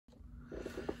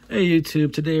Hey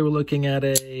YouTube, today we're looking at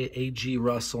a A.G.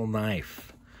 Russell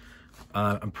knife.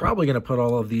 I'm probably going to put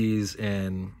all of these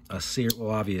in a series, well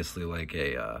obviously like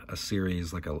a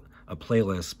series, like a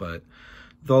playlist, but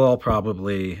they'll all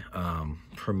probably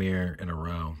premiere in a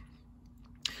row.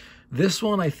 This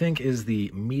one I think is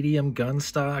the medium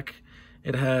gunstock.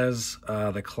 It has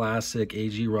the classic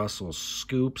A.G. Russell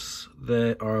scoops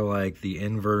that are like the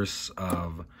inverse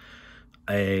of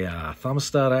a thumb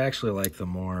stud. I actually like them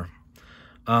more.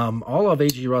 All of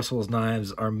A.G. Russell's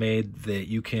knives are made that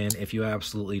you can, if you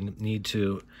absolutely need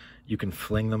to, you can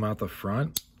fling them out the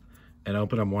front and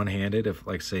open them one-handed. If,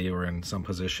 like, say you were in some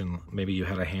position, maybe you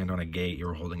had a hand on a gate, you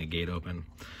were holding a gate open.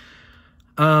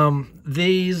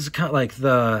 These kind of like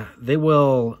they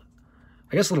will,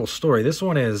 I guess a little story. This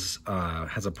one is,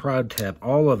 has a proud tip.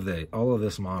 All of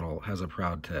this model has a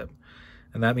proud tip.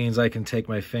 And that means I can take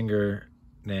my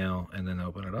fingernail and then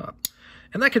open it up.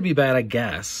 And that could be bad, I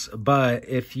guess, but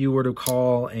if you were to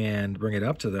call and bring it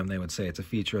up to them, they would say it's a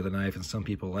feature of the knife, and some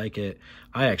people like it.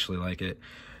 I actually like it.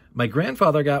 My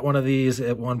grandfather got one of these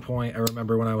at one point, I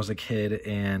remember when I was a kid,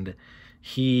 and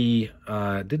he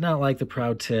did not like the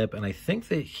proud tip, and I think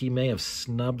that he may have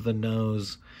snubbed the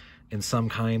nose in some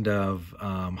kind of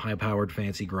high-powered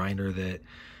fancy grinder that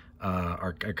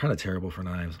are kind of terrible for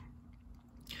knives.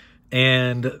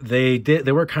 And they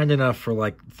were kind enough for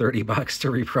like $30 to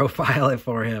reprofile it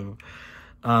for him.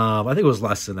 I think it was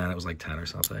less than that. It was like 10 or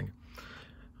something.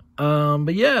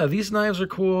 But yeah, these knives are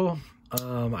cool.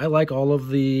 I like all of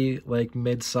the like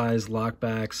mid-size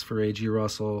lockbacks for A.G.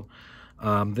 Russell.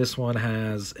 This one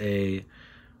has a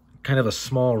kind of a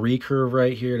small recurve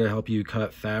right here to help you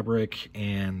cut fabric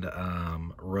and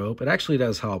rope. It actually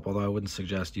does help, although I wouldn't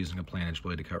suggest using a planage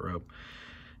blade to cut rope.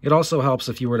 It also helps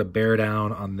if you were to bear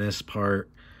down on this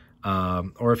part,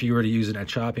 or if you were to use it in a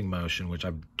chopping motion, which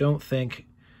I don't think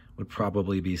would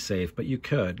probably be safe, but you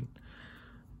could.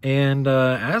 And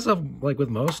as of like with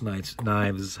most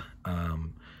knives,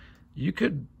 you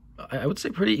could, I would say,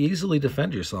 pretty easily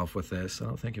defend yourself with this. I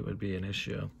don't think it would be an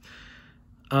issue.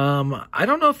 I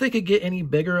don't know if they could get any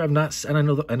bigger. And I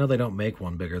know they don't make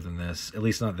one bigger than this, at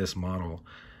least not this model.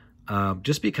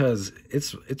 Just because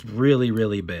it's really,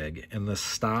 really big, and the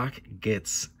stock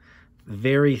gets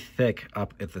very thick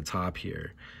up at the top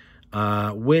here,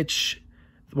 which,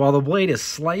 while the blade is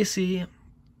slicey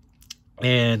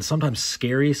and sometimes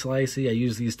scary slicey, I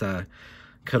used these to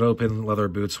cut open leather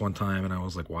boots one time, and I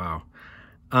was like, wow.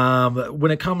 When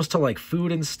it comes to like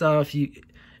food and stuff, you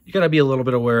got to be a little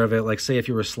bit aware of it. Like, say if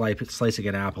you were slicing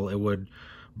an apple, it would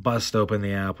bust open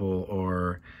the apple,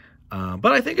 or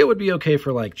but I think it would be okay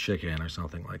for like chicken or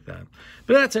something like that.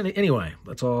 But that's anyway,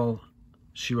 that's all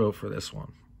she wrote for this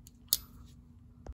one.